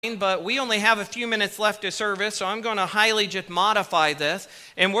But we only have a few minutes left of service, so I'm going to highly just modify this,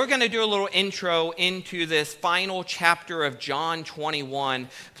 and we're going to do a little intro into this final chapter of John 21.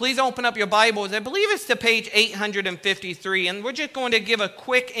 Please open up your Bibles. I believe it's to page 853, and we're just going to give a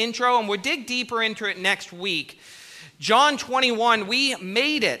quick intro, and we'll dig deeper into it next week. John 21, we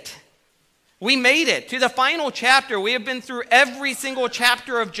made it. We made it to the final chapter. We have been through every single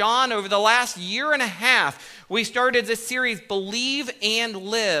chapter of John over the last year and a half. We started this series, Believe and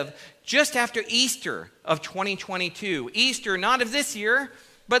Live, just after Easter of 2022. Easter, not of this year,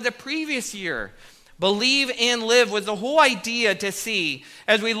 but the previous year. Believe and Live was the whole idea to see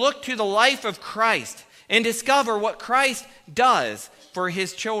as we look to the life of Christ and discover what Christ does for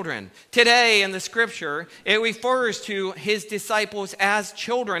his children. Today in the scripture, it refers to his disciples as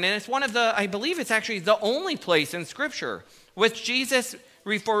children. And it's one of the, I believe it's actually the only place in scripture which Jesus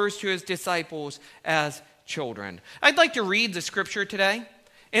refers to his disciples as children. I'd like to read the scripture today,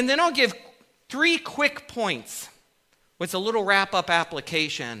 and then I'll give 3 quick points with a little wrap-up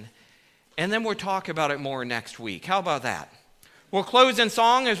application, and then we'll talk about it more next week. How about that? We'll close in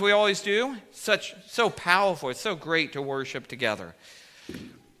song as we always do. So powerful. It's so great to worship together.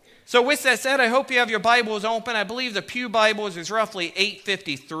 So with that said, I hope you have your Bibles open. I believe the Pew Bibles is roughly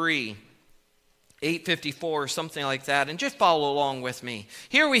 853, 854, something like that. And just follow along with me.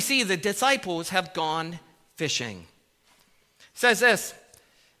 Here we see the disciples have gone fishing. It says this,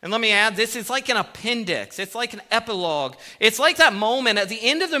 and let me add, this is like an appendix. It's like an epilogue. It's like that moment at the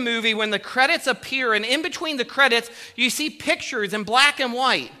end of the movie when the credits appear, and in between the credits, you see pictures in black and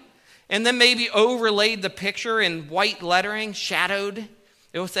white. And then maybe overlaid the picture in white lettering, shadowed.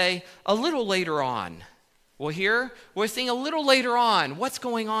 It will say, a little later on. Well, here, we're seeing a little later on. What's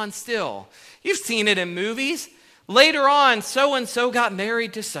going on still? You've seen it in movies. Later on, so-and-so got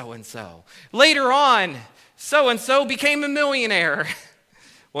married to so-and-so. Later on, so-and-so became a millionaire.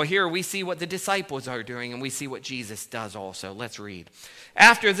 Well, here we see what the disciples are doing, and we see what Jesus does also. Let's read.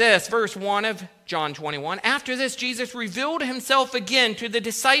 After this, verse 1 of John 21, after this, Jesus revealed himself again to the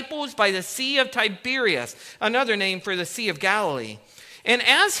disciples by the Sea of Tiberias, another name for the Sea of Galilee. And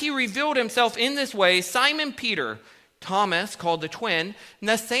as he revealed himself in this way, Simon Peter, Thomas, called the twin,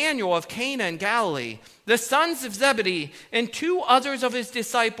 Nathanael of Cana in Galilee, the sons of Zebedee, and 2 others of his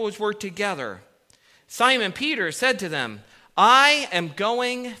disciples were together. Simon Peter said to them, I am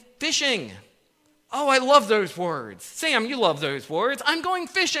going fishing. Oh, I love those words. Sam, you love those words. I'm going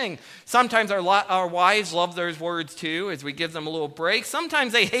fishing. Sometimes our wives love those words too as we give them a little break.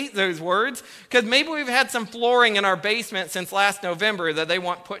 Sometimes they hate those words because maybe we've had some flooring in our basement since last November that they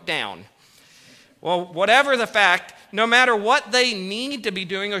want put down. Well, whatever the fact, no matter what they need to be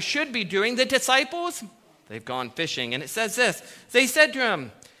doing or should be doing, the disciples, they've gone fishing. And it says this, they said to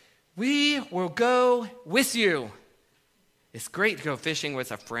him, we will go with you. It's great to go fishing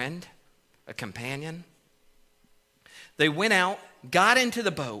with a friend, a companion. They went out, got into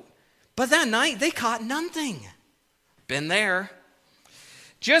the boat, but that night they caught nothing. Been there.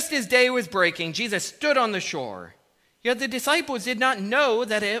 Just as day was breaking, Jesus stood on the shore. Yet the disciples did not know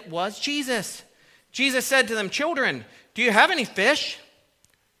that it was Jesus. Jesus said to them, children, do you have any fish?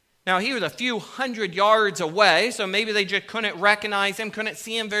 Now he was a few hundred yards away, so maybe they just couldn't recognize him, couldn't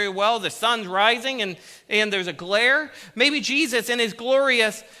see him very well. The sun's rising and there's a glare. Maybe Jesus in his glory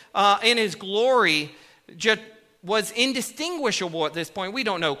just was indistinguishable at this point. We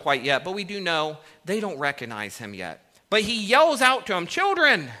don't know quite yet, but we do know they don't recognize him yet. But he yells out to them,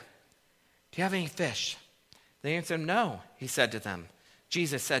 children, do you have any fish? They answered, no, he said to them.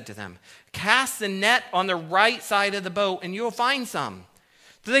 Jesus said to them, cast the net on the right side of the boat and you will find some.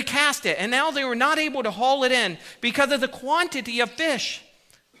 So they cast it, and now they were not able to haul it in because of the quantity of fish.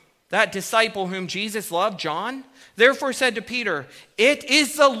 That disciple whom Jesus loved, John, therefore said to Peter, it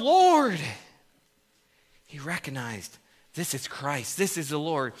is the Lord. He recognized, this is Christ, this is the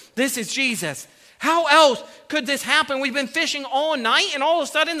Lord, this is Jesus. How else could this happen? We've been fishing all night, and all of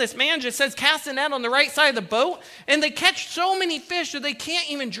a sudden this man just says, cast the net on the right side of the boat, and they catch so many fish that they can't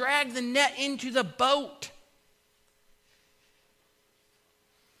even drag the net into the boat.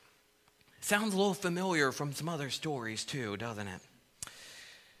 Sounds a little familiar from some other stories too, doesn't it?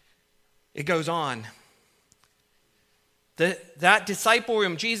 It goes on. That disciple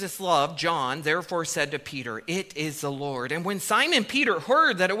whom Jesus loved, John, therefore said to Peter, it is the Lord. And when Simon Peter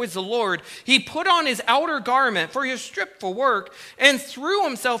heard that it was the Lord, he put on his outer garment, for he was stripped for work, and threw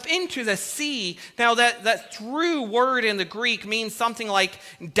himself into the sea. Now that threw word in the Greek means something like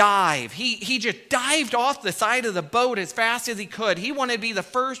dive. He just dived off the side of the boat as fast as he could. He wanted to be the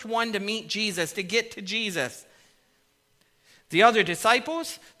first one to meet Jesus, to get to Jesus. The other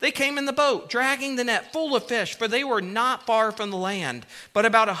disciples, they came in the boat, dragging the net full of fish, for they were not far from the land, but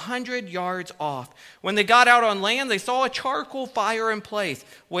about 100 yards off. When they got out on land, they saw a charcoal fire in place,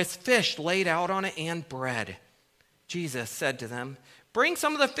 with fish laid out on it and bread. Jesus said to them, "Bring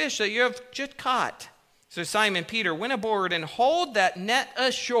some of the fish that you have just caught." So Simon Peter went aboard and hauled that net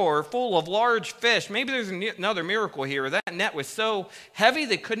ashore full of large fish. Maybe there's another miracle here. That net was so heavy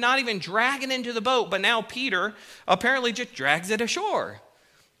they could not even drag it into the boat. But now Peter apparently just drags it ashore.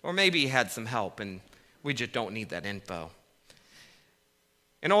 Or maybe he had some help and we just don't need that info.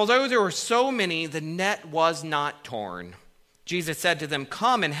 And although there were so many, the net was not torn. Jesus said to them,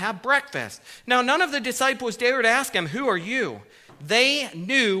 "Come and have breakfast." Now none of the disciples dared ask him, "Who are you?" They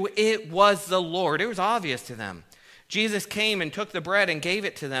knew it was the Lord. It was obvious to them. Jesus came and took the bread and gave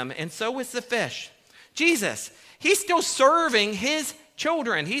it to them, and so was the fish. Jesus, he's still serving his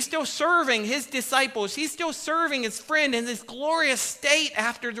children. He's still serving his disciples. He's still serving his friend in this glorious state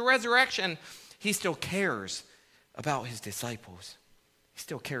after the resurrection. He still cares about his disciples. He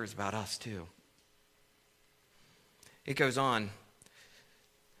still cares about us too. It goes on.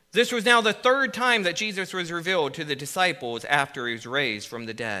 This was now the third time that Jesus was revealed to the disciples after he was raised from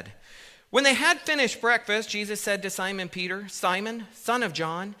the dead. When they had finished breakfast, Jesus said to Simon Peter, "Simon, son of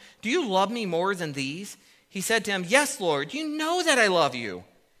John, do you love me more than these?" He said to him, "Yes, Lord, you know that I love you."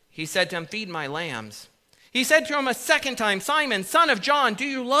 He said to him, "Feed my lambs." He said to him a second time, "Simon, son of John, do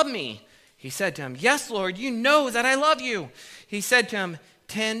you love me?" He said to him, "Yes, Lord, you know that I love you." He said to him,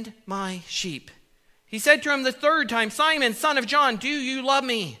 "Tend my sheep." He said to him the third time, "Simon, son of John, do you love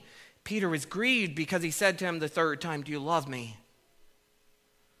me?" Peter was grieved because he said to him the third time, "Do you love me?"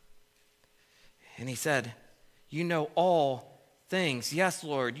 And he said, "You know all things. Yes,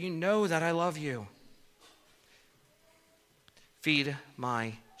 Lord, you know that I love you. Feed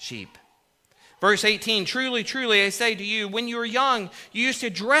my sheep." Verse 18, "Truly, truly, I say to you, when you were young, you used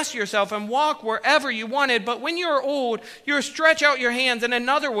to dress yourself and walk wherever you wanted. But when you are old, you will stretch out your hands, and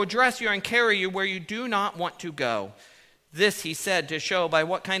another will dress you and carry you where you do not want to go." This he said to show by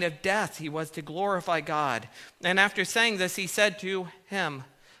what kind of death he was to glorify God. And after saying this, he said to him,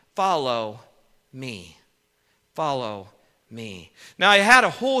 "Follow me. Follow me." Now, I had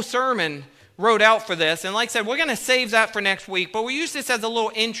a whole sermon wrote out for this. And like I said, we're going to save that for next week. But we use this as a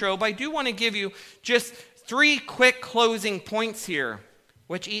little intro. But I do want to give you just 3 quick closing points here,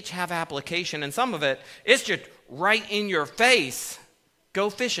 which each have application. And some of it, it's just right in your face. Go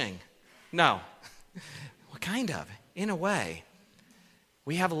fishing. No. What kind of? In a way,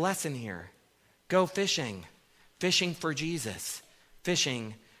 we have a lesson here. Go fishing. Fishing for Jesus.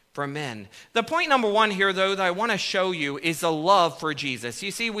 Fishing for men. The point number 1 here, though, that I want to show you is the love for Jesus. You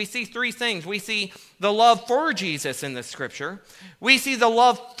see, we see 3 things. We see the love for Jesus in the scripture. We see the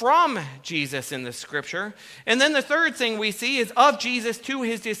love from Jesus in the scripture. And then the third thing we see is of Jesus to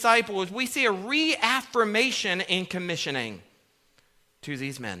his disciples. We see a reaffirmation in commissioning to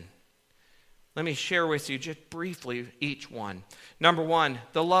these men. Let me share with you just briefly each one. Number 1,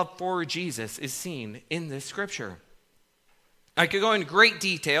 the love for Jesus is seen in this scripture. I could go into great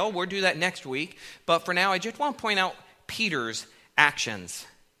detail. We'll do that next week. But for now, I just want to point out Peter's actions.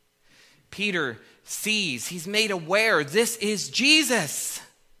 Peter sees, he's made aware, this is Jesus.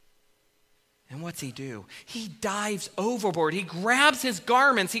 And what's he do? He dives overboard. He grabs his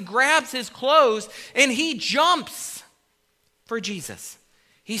garments, he grabs his clothes, and he jumps for Jesus.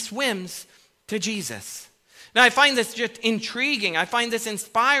 He swims to Jesus. Now, I find this just intriguing. I find this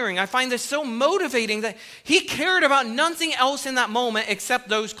inspiring. I find this so motivating that he cared about nothing else in that moment except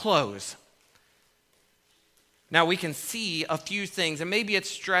those clothes. Now, we can see a few things, and maybe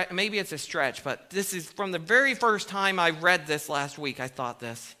it's a stretch, but this is from the very first time I read this last week, I thought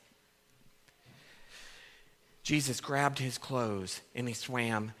this. Jesus grabbed his clothes and he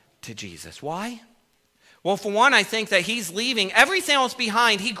swam to Jesus. Why? Well, for one, I think that he's leaving everything else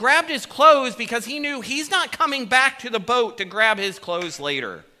behind. He grabbed his clothes because he knew he's not coming back to the boat to grab his clothes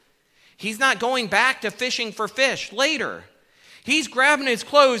later. He's not going back to fishing for fish later. He's grabbing his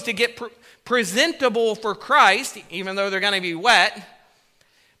clothes to get presentable for Christ, even though they're going to be wet.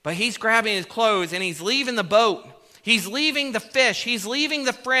 But he's grabbing his clothes and he's leaving the boat. He's leaving the fish. He's leaving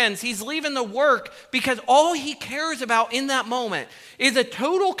the friends. He's leaving the work because all he cares about in that moment is a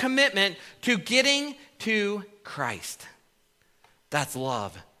total commitment to getting to Christ. That's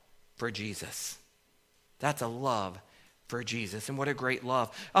love for Jesus. That's a love for Jesus. And what a great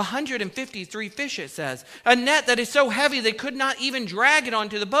love. 153 fish, it says. A net that is so heavy they could not even drag it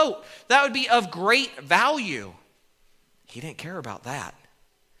onto the boat. That would be of great value. He didn't care about that.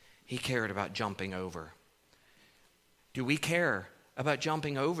 He cared about jumping over. Do we care about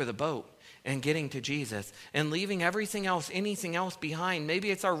jumping over the boat and getting to Jesus and leaving everything else, anything else behind.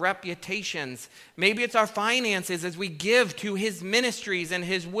 Maybe it's our reputations. Maybe it's our finances as we give to his ministries and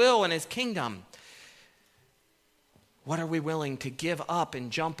his will and his kingdom. What are we willing to give up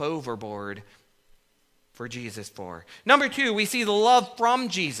and jump overboard for Jesus for? Number 2, we see the love from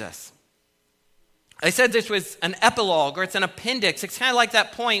Jesus. I said this was an epilogue, or it's an appendix. It's kind of like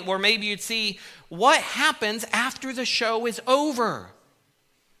that point where maybe you'd see what happens after the show is over.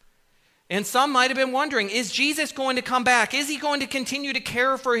 And some might have been wondering, is Jesus going to come back? Is he going to continue to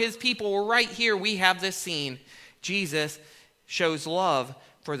care for his people? Well, right here we have this scene. Jesus shows love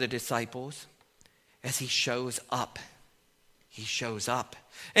for the disciples as he shows up. He shows up.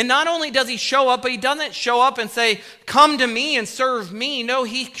 And not only does he show up, but he doesn't show up and say, come to me and serve me. No,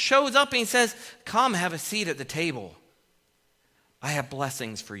 he shows up and he says, come have a seat at the table. I have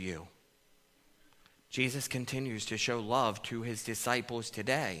blessings for you. Jesus continues to show love to his disciples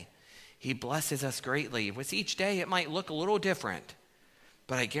today. He blesses us greatly. With each day, it might look a little different,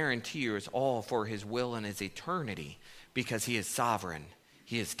 but I guarantee you it's all for his will and his eternity because he is sovereign.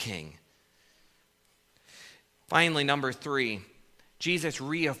 He is king. Finally, number 3, Jesus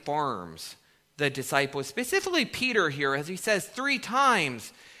reaffirms the disciples, specifically Peter here, as he says 3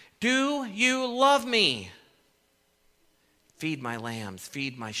 times, do you love me? Feed my lambs,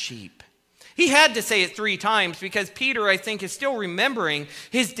 feed my sheep. He had to say it 3 times because Peter, I think, is still remembering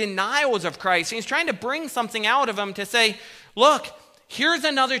his denials of Christ. He's trying to bring something out of him to say, look, here's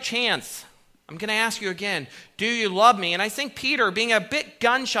another chance. I'm going to ask you again, do you love me? And I think Peter, being a bit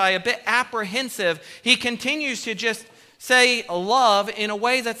gun-shy, a bit apprehensive, he continues to just say love in a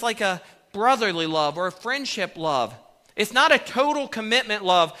way that's like a brotherly love or a friendship love. It's not a total commitment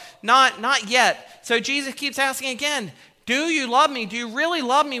love, not yet. So Jesus keeps asking again, do you love me? Do you really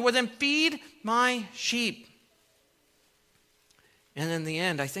love me? Well, then feed my sheep. And in the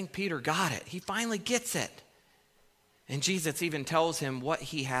end, I think Peter got it. He finally gets it. And Jesus even tells him what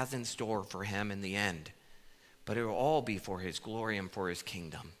he has in store for him in the end. But it will all be for his glory and for his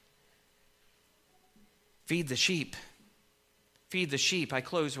kingdom. Feed the sheep. Feed the sheep. I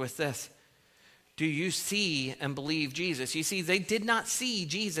close with this. Do you see and believe Jesus? You see, they did not see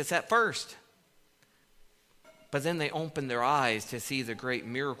Jesus at first. But then they opened their eyes to see the great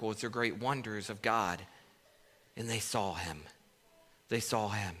miracles, the great wonders of God. And they saw him. They saw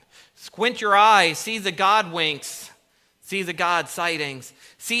him. Squint your eyes, see the God winks, see the God sightings,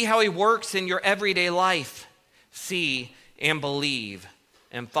 see how he works in your everyday life. See and believe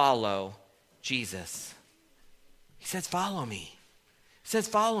and follow Jesus. He says, follow me. He says,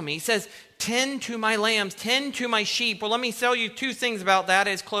 follow me. He says, tend to my lambs, tend to my sheep. Well, let me tell you 2 things about that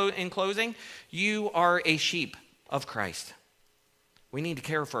in closing. You are a sheep of Christ. We need to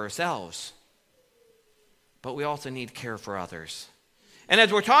care for ourselves, but we also need to care for others. And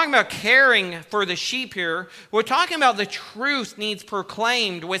as we're talking about caring for the sheep here, we're talking about the truth needs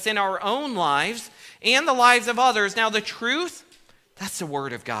proclaimed within our own lives and the lives of others. Now, the truth, that's the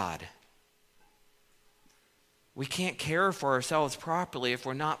word of God. We can't care for ourselves properly if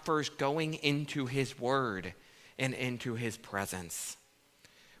we're not first going into his word and into his presence.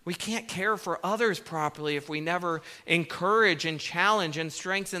 We can't care for others properly if we never encourage and challenge and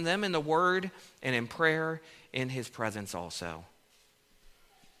strengthen them in the word and in prayer in his presence also.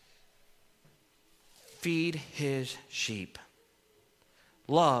 Feed his sheep.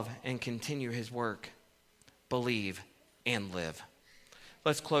 Love and continue his work. Believe and live.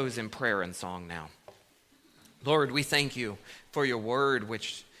 Let's close in prayer and song now. Lord, we thank you for your word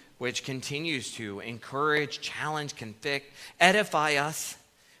which continues to encourage, challenge, convict, edify us.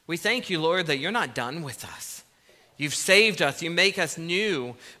 We thank you, Lord, that you're not done with us. You've saved us. You make us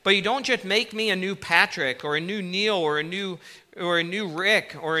new. But you don't just make me a new Patrick or a new Neil or a new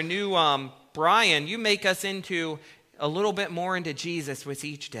Rick or a new Brian. You make us into a little bit more into Jesus with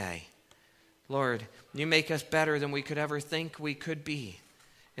each day. Lord, you make us better than we could ever think we could be.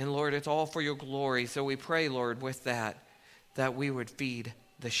 And Lord, it's all for your glory. So we pray, Lord, with that we would feed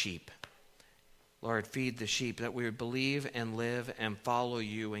the sheep. Lord, feed the sheep, that we would believe and live and follow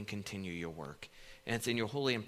you and continue your work. And it's in your holy and